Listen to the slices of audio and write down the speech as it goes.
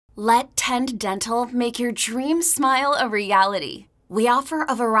Let Tend Dental make your dream smile a reality. We offer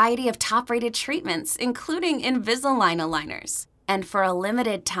a variety of top-rated treatments, including Invisalign aligners. And for a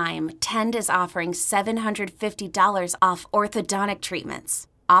limited time, Tend is offering $750 off orthodontic treatments.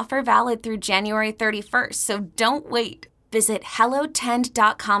 Offer valid through January 31st, so don't wait. Visit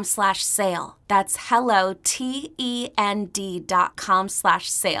hellotend.com/sale. That's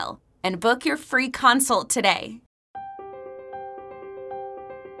hellotend.com/sale. And book your free consult today.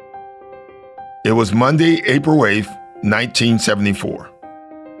 It was Monday, April 8th, 1974.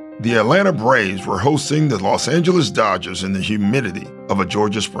 The Atlanta Braves were hosting the Los Angeles Dodgers in the humidity of a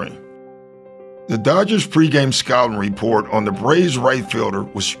Georgia spring. The Dodgers pregame scouting report on the Braves right fielder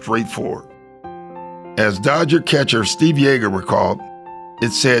was straightforward. As Dodger catcher Steve Yeager recalled,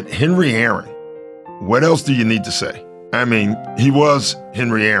 it said Henry Aaron. What else do you need to say? I mean, he was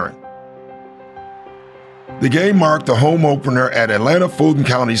Henry Aaron. The game marked the home opener at Atlanta Fulton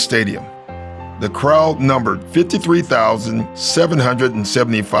County Stadium. The crowd numbered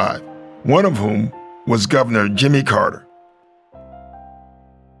 53,775, one of whom was Governor Jimmy Carter.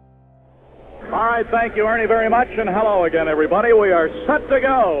 All right, thank you, Ernie, very much, and hello again, everybody. We are set to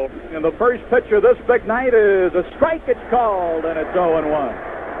go. And the first pitch of this big night is a strike. It's called, and it's 0-1.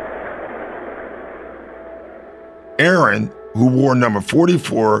 Aaron, who wore number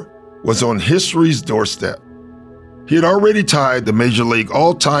 44, was on history's doorstep. He had already tied the Major League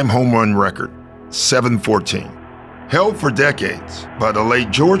all-time home run record, 714, held for decades by the late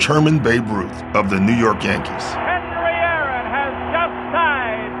George Herman Babe Ruth of the New York Yankees. Henry Aaron has just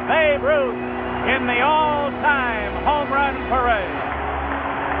tied Babe Ruth in the all-time home run parade.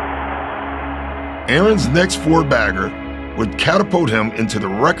 Aaron's next four-bagger would catapult him into the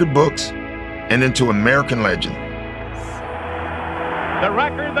record books and into American legend. The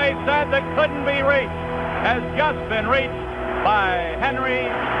record they said that couldn't be reached has just been reached by Henry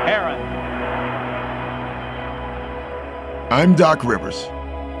Aaron. I'm Doc Rivers,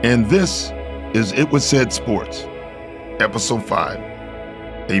 and this is It Was Said Sports, Episode 5,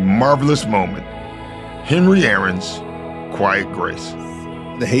 A Marvelous Moment, Henry Aaron's Quiet Grace.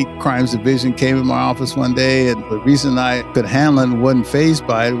 The Hate Crimes Division came in my office one day, and the reason I could handle it and wasn't fazed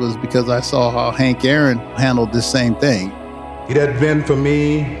by it was because I saw how Hank Aaron handled this same thing. It had been for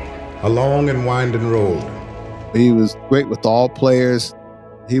me a long and winding road. He was great with all players.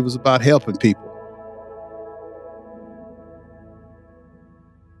 He was about helping people.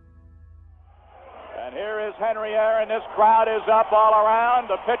 Henry Aaron, this crowd is up all around.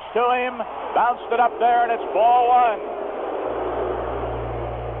 The pitch to him, bounced it up there, and it's ball one.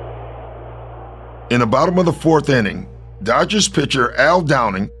 In the bottom of the fourth inning, Dodgers pitcher Al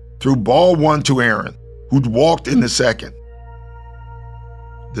Downing threw ball one to Aaron, who'd walked in the second.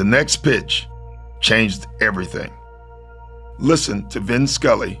 The next pitch changed everything. Listen to Vin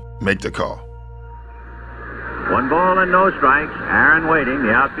Scully make the call. 1 ball and no strikes. Aaron waiting,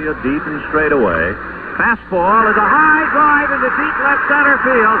 the outfield deep and straight away. Fastball is a high drive into deep left center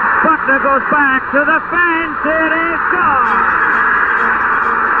field. Buckner goes back to the fence. It is gone.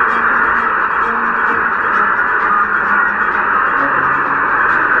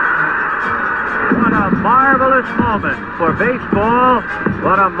 What a marvelous moment for baseball.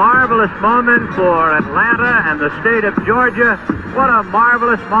 What a marvelous moment for Atlanta and the state of Georgia. What a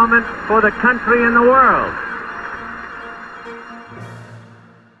marvelous moment for the country and the world.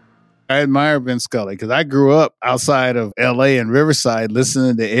 I admire Vin Scully because I grew up outside of L.A. and Riverside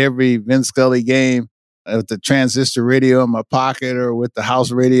listening to every Vin Scully game with the transistor radio in my pocket or with the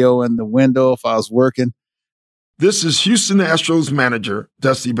house radio in the window if I was working. This is Houston Astros manager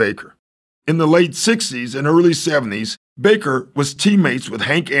Dusty Baker. In the late 60s and early 70s, Baker was teammates with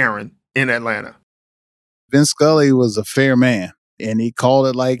Hank Aaron in Atlanta. Vin Scully was a fair man, and he called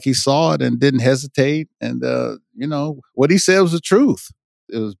it like he saw it and didn't hesitate. And, what he said was the truth.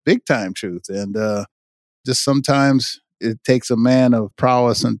 It was big time truth. And just sometimes it takes a man of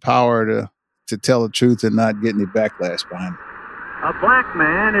prowess and power to tell the truth and not get any backlash behind it. A black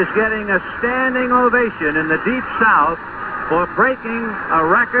man is getting a standing ovation in the Deep South for breaking a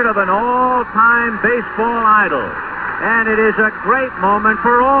record of an all-time baseball idol. And it is a great moment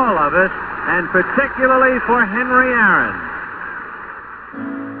for all of us, and particularly for Henry Aaron.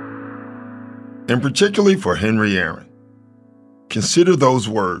 And particularly for Henry Aaron. Consider those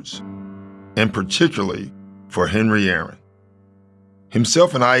words, and particularly for Henry Aaron.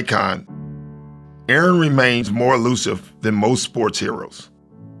 Himself an icon, Aaron remains more elusive than most sports heroes.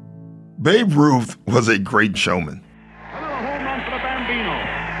 Babe Ruth was a great showman. Another home run for the Bambino.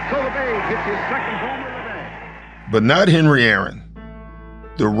 So the Babe hits his second homer of the day. But not Henry Aaron.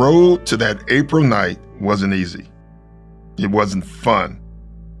 The road to that April night wasn't easy. It wasn't fun.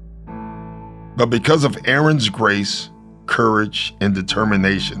 But because of Aaron's grace, courage, and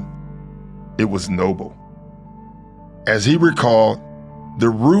determination, it was noble. As he recalled, the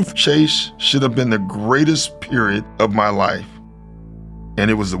roof chase should have been the greatest period of my life,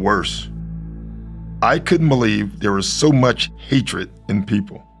 and it was the worst. I couldn't believe there was so much hatred in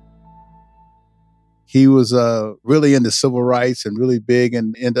people. He was really into civil rights and really big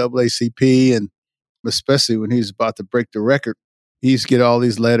in NAACP, and especially when he was about to break the record. He used to get all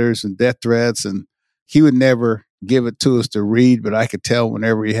these letters and death threats, and he would never give it to us to read, but I could tell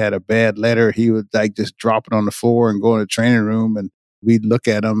whenever he had a bad letter, he would like just drop it on the floor and go in the training room, and we'd look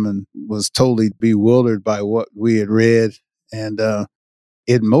at him and was totally bewildered by what we had read. And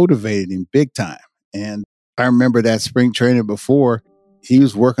it motivated him big time. And I remember that spring training before, he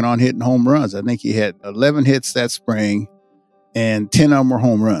was working on hitting home runs. I think he had 11 hits that spring, and 10 of them were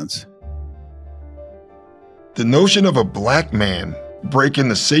home runs. The notion of a black man breaking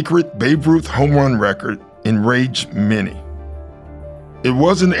the sacred Babe Ruth home run record enraged many. It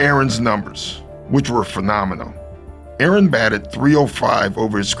wasn't Aaron's numbers, which were phenomenal. Aaron batted .305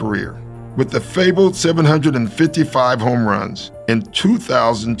 over his career, with the fabled 755 home runs and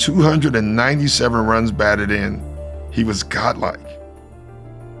 2,297 runs batted in. He was godlike.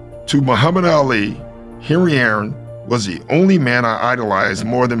 To Muhammad Ali, Henry Aaron was the only man I idolized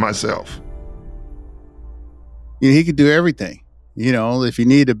more than myself. He could do everything. If you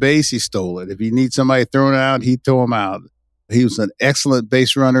need a base, he stole it. If you need somebody thrown out, he'd throw him out. He was an excellent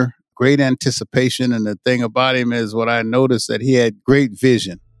base runner, great anticipation. And the thing about him is what I noticed, that he had great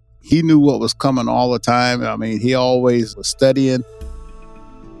vision. He knew what was coming all the time. I mean, he always was studying.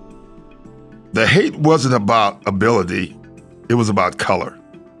 The hate wasn't about ability. It was about color.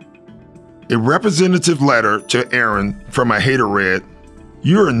 A representative letter to Aaron from a hater read,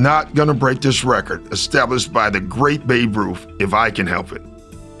 "You are not going to break this record established by the great Babe Ruth if I can help it.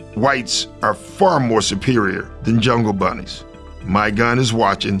 Whites are far more superior than jungle bunnies. My gun is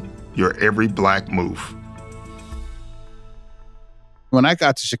watching your every black move." When I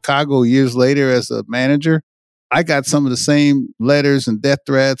got to Chicago years later as a manager, I got some of the same letters and death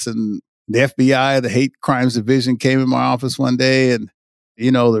threats, and the FBI, the Hate Crimes Division, came in my office one day. And,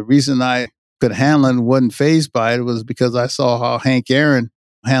 the reason I could handle it and wasn't fazed by it was because I saw how Hank Aaron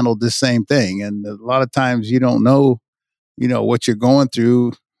handled this same thing. And a lot of times you don't know, what you're going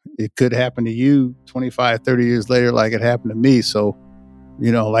through. It could happen to you 25, 30 years later, like it happened to me. So,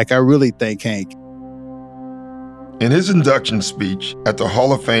 I really thank Hank. In his induction speech at the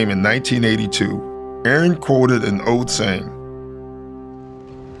Hall of Fame in 1982, Aaron quoted an old saying,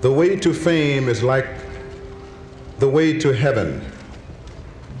 "The way to fame is like the way to heaven,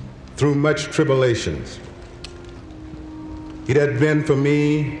 through much tribulations. It had been for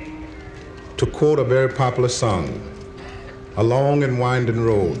me, to quote a very popular song, a long and winding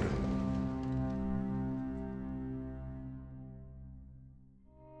road."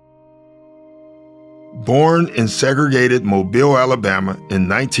 Born in segregated Mobile, Alabama in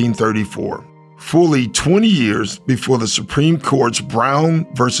 1934, fully 20 years before the Supreme Court's Brown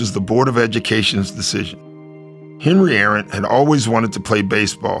versus the Board of Education's decision, Henry Aaron had always wanted to play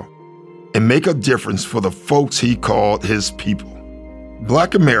baseball and make a difference for the folks he called his people.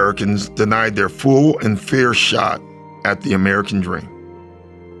 Black Americans denied their full and fair shot at the American dream.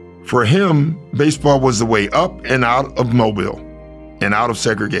 For him, baseball was the way up and out of Mobile and out of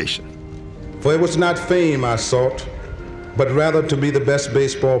segregation. For it was not fame I sought, but rather to be the best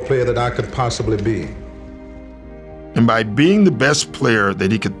baseball player that I could possibly be. And by being the best player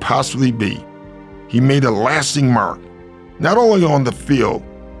that he could possibly be, he made a lasting mark, not only on the field,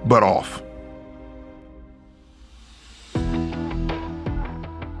 but off.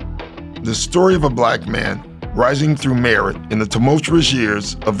 The story of a black man rising through merit in the tumultuous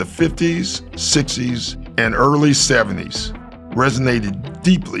years of the 50s, 60s, and early 70s resonated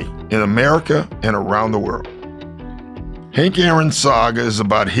deeply in America and around the world. Hank Aaron's saga is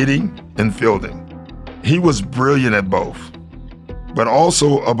about hitting and fielding. He was brilliant at both, but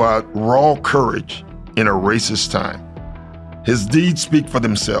also about raw courage in a racist time. His deeds speak for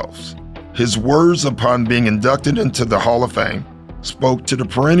themselves. His words upon being inducted into the Hall of Fame spoke to the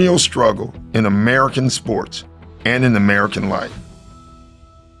perennial struggle in American sports and in American life.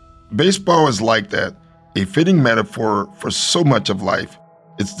 Baseball is like that, a fitting metaphor for so much of life,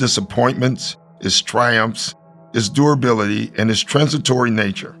 its disappointments, its triumphs, its durability, and its transitory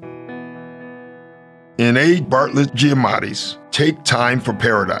nature. In A. Bartlett Giamatti's Take Time for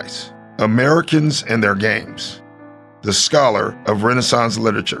Paradise, Americans and Their Games, the scholar of Renaissance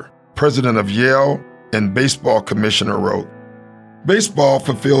literature, president of Yale and baseball commissioner, wrote, Baseball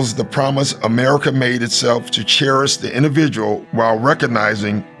fulfills the promise America made itself to cherish the individual while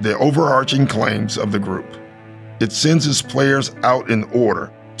recognizing the overarching claims of the group. It sends its players out in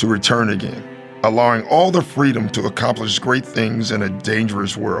order to return again, allowing all the freedom to accomplish great things in a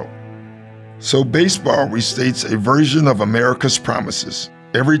dangerous world. So baseball restates a version of America's promises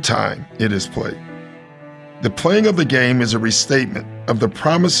every time it is played. The playing of the game is a restatement of the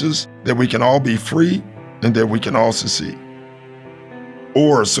promises that we can all be free and that we can all succeed.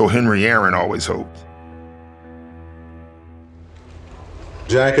 Or so Henry Aaron always hoped.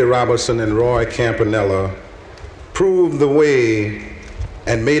 Jackie Robinson and Roy Campanella proved the way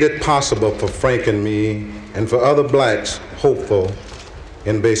and made it possible for Frank and me and for other blacks hopeful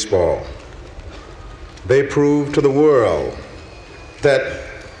in baseball. They proved to the world that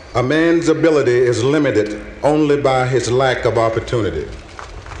a man's ability is limited only by his lack of opportunity.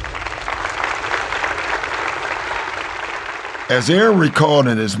 As Aaron recalled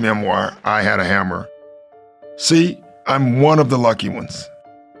in his memoir, I Had a Hammer, "See, I'm one of the lucky ones.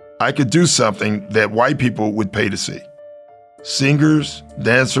 I could do something that white people would pay to see. Singers,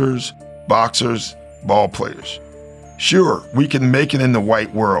 dancers, boxers, ball players. Sure, we can make it in the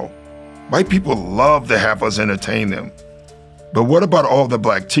white world. White people love to have us entertain them. But what about all the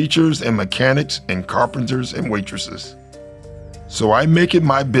black teachers and mechanics and carpenters and waitresses? So I make it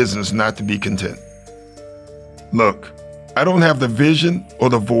my business not to be content. Look, I don't have the vision or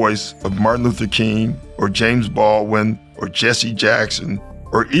the voice of Martin Luther King or James Baldwin or Jesse Jackson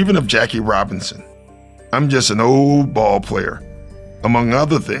or even of Jackie Robinson. I'm just an old ball player. Among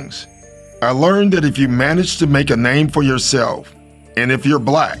other things, I learned that if you manage to make a name for yourself, and if you're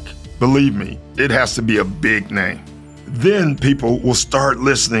black, believe me, it has to be a big name. Then people will start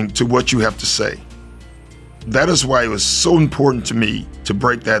listening to what you have to say. That is why it was so important to me to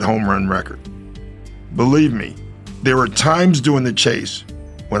break that home run record. Believe me, there were times during the chase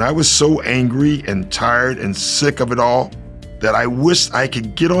when I was so angry and tired and sick of it all that I wished I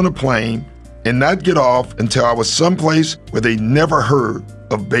could get on a plane and not get off until I was someplace where they never heard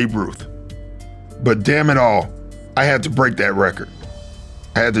of Babe Ruth. But damn it all, I had to break that record.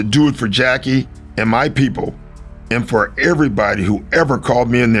 I had to do it for Jackie and my people and for everybody who ever called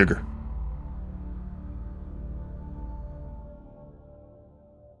me a nigger.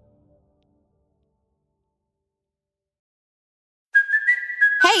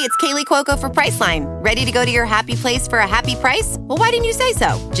 Hey, it's Kaylee Cuoco for Priceline. Ready to go to your happy place for a happy price? Well, why didn't you say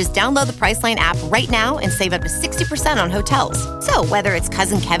so? Just download the Priceline app right now and save up to 60% on hotels. So whether it's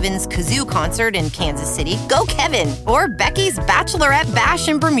Cousin Kevin's Kazoo Concert in Kansas City, go Kevin, or Becky's Bachelorette Bash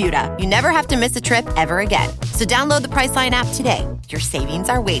in Bermuda, you never have to miss a trip ever again. So download the Priceline app today. Your savings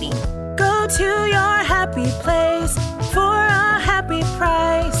are waiting. Go to your happy place for a happy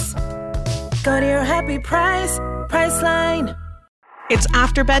price. Go to your happy price, Priceline. It's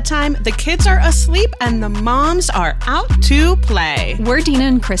after bedtime, the kids are asleep, and the moms are out to play. We're Dina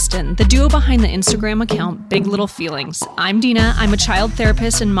and Kristen, the duo behind the Instagram account Big Little Feelings. I'm Dina. I'm a child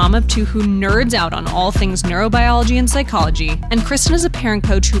therapist and mom of two who nerds out on all things neurobiology and psychology. And Kristen is a parent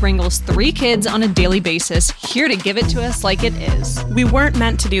coach who wrangles 3 kids on a daily basis, here to give it to us like it is. We weren't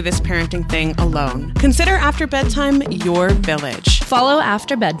meant to do this parenting thing alone. Consider After Bedtime your village. Follow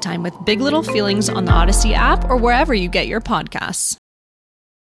After Bedtime with Big Little Feelings on the Odyssey app or wherever you get your podcasts.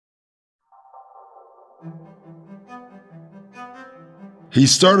 He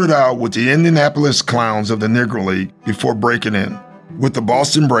started out with the Indianapolis Clowns of the Negro League before breaking in with the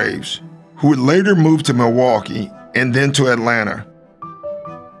Boston Braves, who would later move to Milwaukee and then to Atlanta.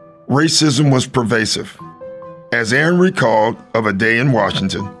 Racism was pervasive. As Aaron recalled of a day in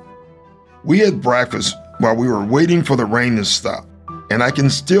Washington, we had breakfast while we were waiting for the rain to stop, and I can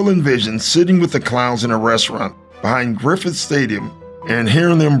still envision sitting with the clowns in a restaurant behind Griffith Stadium and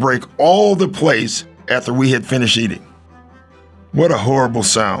hearing them break all the plates after we had finished eating. What a horrible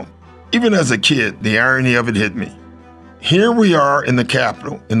sound. Even as a kid, the irony of it hit me. Here we are in the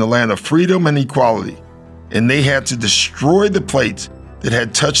Capitol, in the land of freedom and equality, and they had to destroy the plates that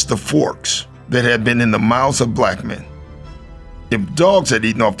had touched the forks that had been in the mouths of black men. If dogs had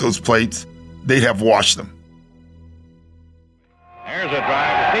eaten off those plates, they'd have washed them. There's a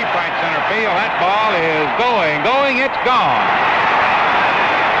drive to deep right center field. That ball is going, it's gone.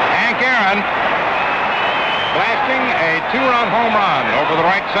 Hank Aaron blasting a 2-run home run over the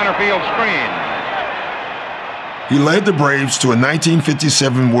right center field screen. He led the Braves to a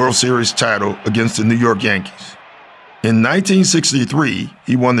 1957 World Series title against the New York Yankees. In 1963,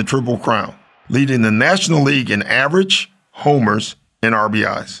 he won the Triple Crown, leading the National League in average, homers, and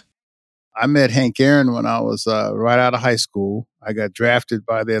RBIs. I met Hank Aaron when I was right out of high school. I got drafted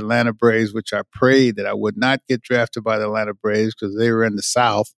by the Atlanta Braves, which I prayed that I would not get drafted by the Atlanta Braves because they were in the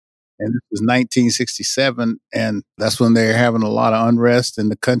South. And this was 1967, and that's when they were having a lot of unrest in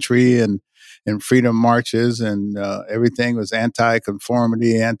the country and freedom marches, and everything was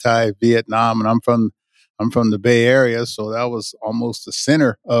anti-conformity, anti-Vietnam. And I'm from the Bay Area, so that was almost the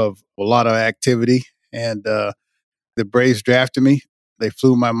center of a lot of activity. And the Braves drafted me. They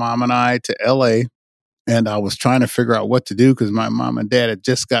flew my mom and I to L.A., and I was trying to figure out what to do because my mom and dad had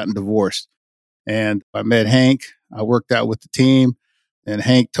just gotten divorced. And I met Hank. I worked out with the team. And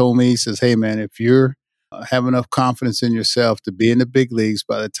Hank told me, he says, hey, man, if you're have enough confidence in yourself to be in the big leagues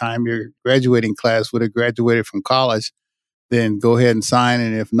by the time your graduating class would have graduated from college, then go ahead and sign.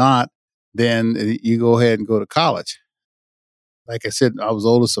 And if not, then you go ahead and go to college. Like I said, I was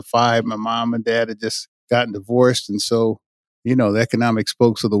oldest of 5. My mom and dad had just gotten divorced. And so, you know, the economic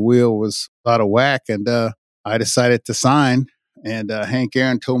spokes of the wheel was out of whack. And I decided to sign. And Hank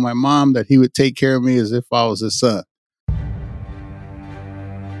Aaron told my mom that he would take care of me as if I was his son.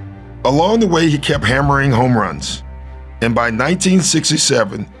 Along the way, he kept hammering home runs. And by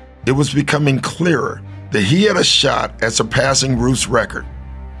 1967, it was becoming clearer that he had a shot at surpassing Rufe's record.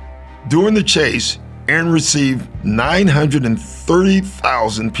 During the chase, Aaron received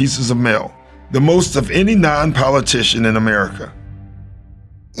 930,000 pieces of mail, the most of any non-politician in America.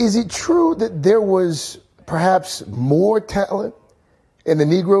 Is it true that there was perhaps more talent in the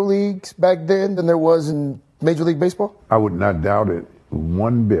Negro Leagues back then than there was in Major League Baseball? I would not doubt it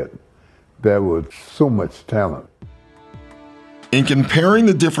one bit. There was so much talent. In comparing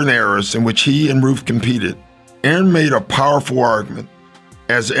the different eras in which he and Rufe competed, Aaron made a powerful argument.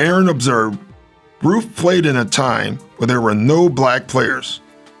 As Aaron observed, Rufe played in a time where there were no black players.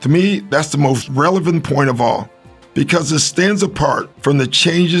 To me, that's the most relevant point of all, because it stands apart from the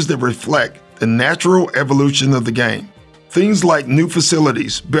changes that reflect the natural evolution of the game. Things like new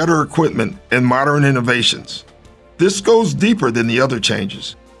facilities, better equipment, and modern innovations. This goes deeper than the other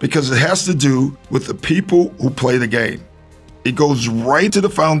changes, because it has to do with the people who play the game. It goes right to the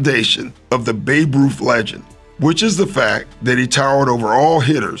foundation of the Babe Ruth legend, which is the fact that he towered over all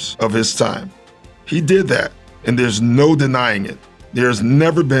hitters of his time. He did that, and there's no denying it. There's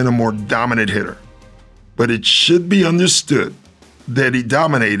never been a more dominant hitter. But it should be understood that he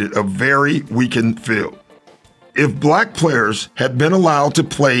dominated a very weakened field. If black players had been allowed to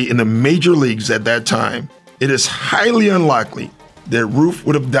play in the major leagues at that time, it is highly unlikely that Rufe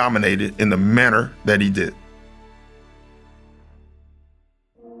would have dominated in the manner that he did.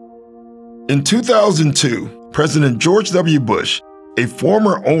 In 2002, President George W. Bush, a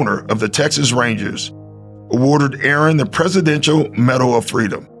former owner of the Texas Rangers, awarded Aaron the Presidential Medal of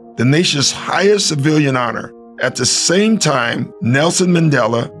Freedom, the nation's highest civilian honor. At the same time, Nelson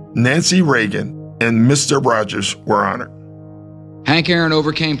Mandela, Nancy Reagan, and Mr. Rogers were honored. Hank Aaron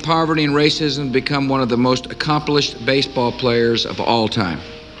overcame poverty and racism to become one of the most accomplished baseball players of all time.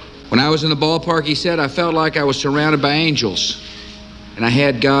 When I was in the ballpark, he said, I felt like I was surrounded by angels, and I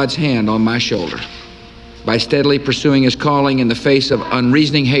had God's hand on my shoulder. By steadily pursuing his calling in the face of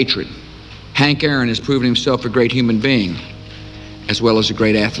unreasoning hatred, Hank Aaron has proven himself a great human being, as well as a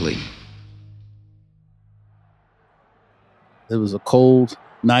great athlete. It was a cold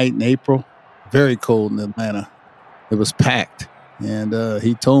night in April, very cold in Atlanta. It was packed. And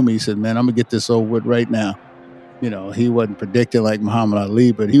he told me, he said, man, I'm going to get this over with right now. You know, he wasn't predicting like Muhammad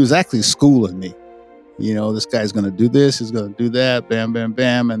Ali, but he was actually schooling me. You know, this guy's going to do this, he's going to do that, bam, bam,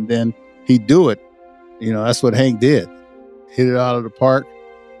 bam. And then he'd do it. You know, that's what Hank did. Hit it out of the park.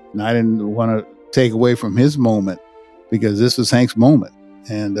 And I didn't want to take away from his moment because this was Hank's moment.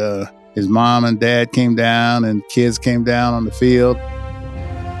 And his mom and dad came down and kids came down on the field.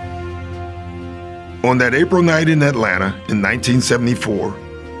 On that April night in Atlanta in 1974,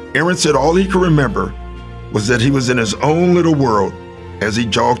 Aaron said all he could remember was that he was in his own little world as he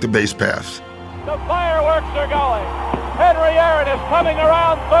jogged the base paths. The fireworks are going. Henry Aaron is coming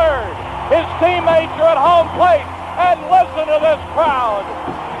around third. His teammates are at home plate. And listen to this crowd.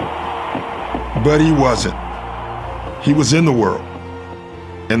 But he wasn't. He was in the world.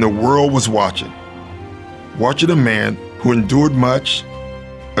 And the world was watching. Watching a man who endured much,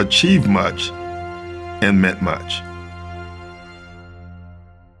 achieved much, and meant much.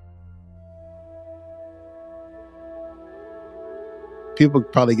 People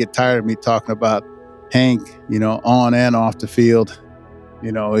probably get tired of me talking about Hank, you know, on and off the field.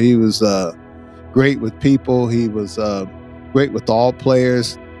 You know, he was great with people. He was great with all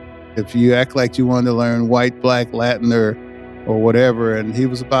players. If you act like you wanted to learn white, black, Latin, or whatever, and he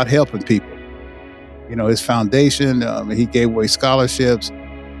was about helping people. You know, his foundation, he gave away scholarships.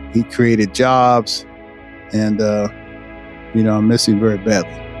 He created jobs, and, I miss him very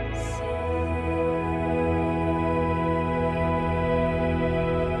badly.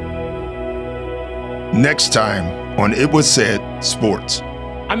 Next time on It Was Said Sports.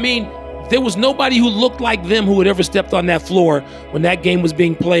 I mean, there was nobody who looked like them who had ever stepped on that floor when that game was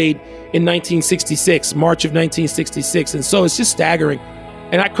being played in 1966, March of 1966. And so it's just staggering.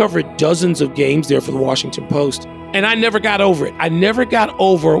 And I covered dozens of games there for the Washington Post. And I never got over it. I never got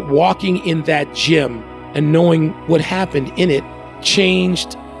over walking in that gym and knowing what happened in it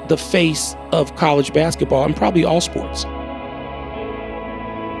changed the face of college basketball and probably all sports.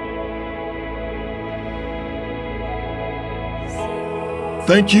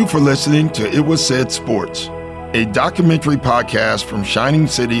 Thank you for listening to It Was Said Sports, a documentary podcast from Shining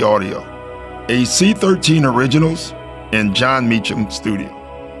City Audio, a C13 Originals and John Meacham studio.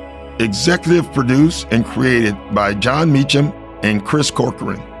 Executive produced and created by John Meacham and Chris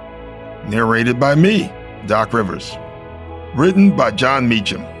Corcoran. Narrated by me, Doc Rivers. Written by John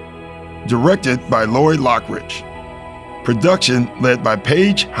Meacham. Directed by Lori Lockridge. Production led by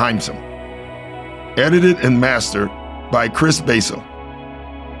Paige Heimsum. Edited and mastered by Chris Basil.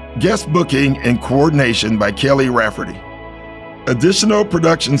 Guest booking and coordination by Kelly Rafferty. Additional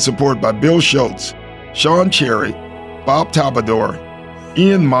production support by Bill Schultz, Sean Cherry, Bob Talbador,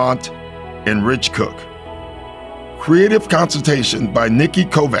 Ian Mont, and Rich Cook. Creative consultation by Nikki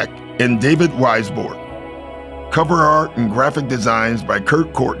Kovac and David Weisborg. Cover art and graphic designs by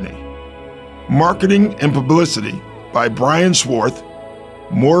Kurt Courtney. Marketing and publicity by Brian Swarth,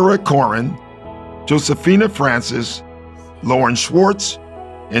 Moira Corin, Josephina Francis, Lauren Schwartz,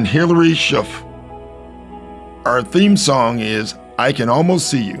 and Hillary Schuff. Our theme song is I Can Almost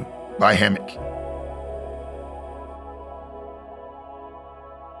See You by Hammock.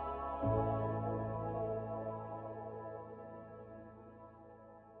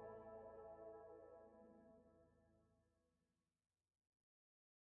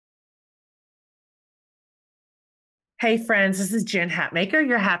 Hey friends, this is Jen Hatmaker,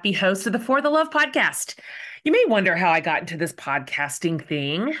 your happy host of the For the Love podcast. You may wonder how I got into this podcasting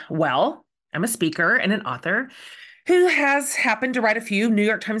thing. Well, I'm a speaker and an author who has happened to write a few New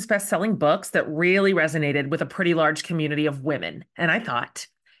York Times bestselling books that really resonated with a pretty large community of women. And I thought,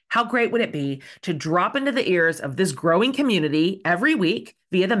 how great would it be to drop into the ears of this growing community every week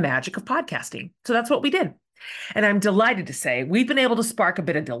via the magic of podcasting? So that's what we did. And I'm delighted to say we've been able to spark a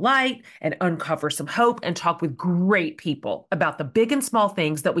bit of delight and uncover some hope and talk with great people about the big and small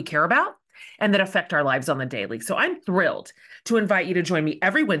things that we care about and that affect our lives on the daily. So I'm thrilled to invite you to join me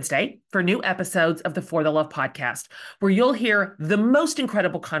every Wednesday for new episodes of the For the Love podcast, where you'll hear the most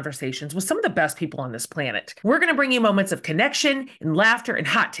incredible conversations with some of the best people on this planet. We're going to bring you moments of connection and laughter and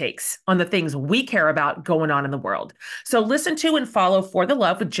hot takes on the things we care about going on in the world. So listen to and follow For the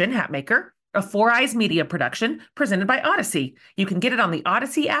Love with Jen Hatmaker, a Four Eyes Media production presented by Odyssey. You can get it on the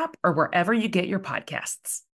Odyssey app or wherever you get your podcasts.